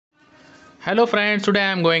Hello friends, today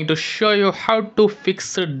I am going to show you how to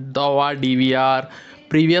fix Dahua DVR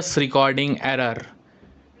previous recording error.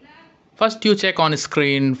 First you check on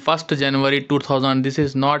screen 1st January 2000. This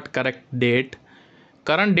is not correct date.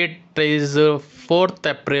 Current date is 4th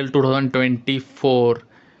April 2024.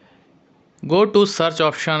 Go to search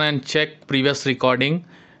option and check previous recording.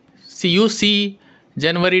 You see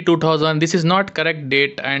January 2000. This is not correct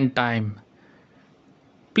date and time.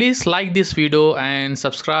 Please like this video and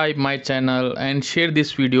subscribe my channel and share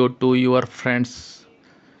this video to your friends.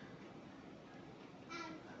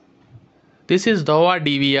 This is Dahua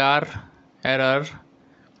DVR error.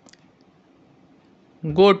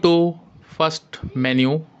 Go to first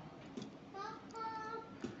menu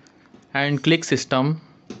and click system.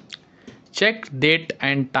 Check date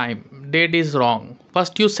and time. Date is wrong.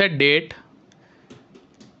 First you set date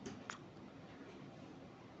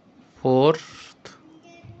 4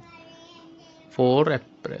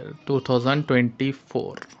 April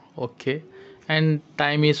 2024. Okay, and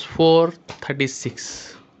time is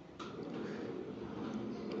 4:36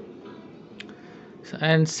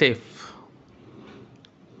 and save.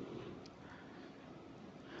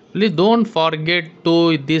 Please don't forget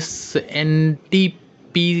to this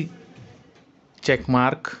NTP check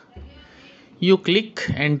mark. You click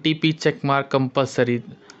NTP check mark compulsory.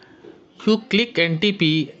 You click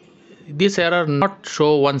NTP, this error not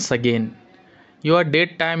show once again. Your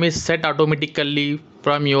date time is set automatically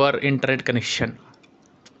from your internet connection.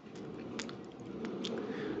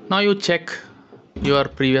 Now you check your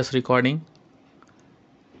previous recording.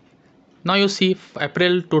 Now you see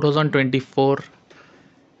April 2024,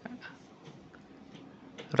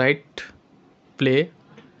 right? Play.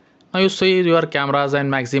 Now you see your cameras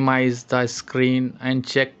and maximize the screen and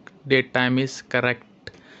check date time is correct.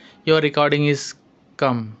 Your recording is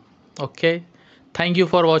come. Okay, thank you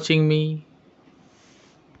for watching me.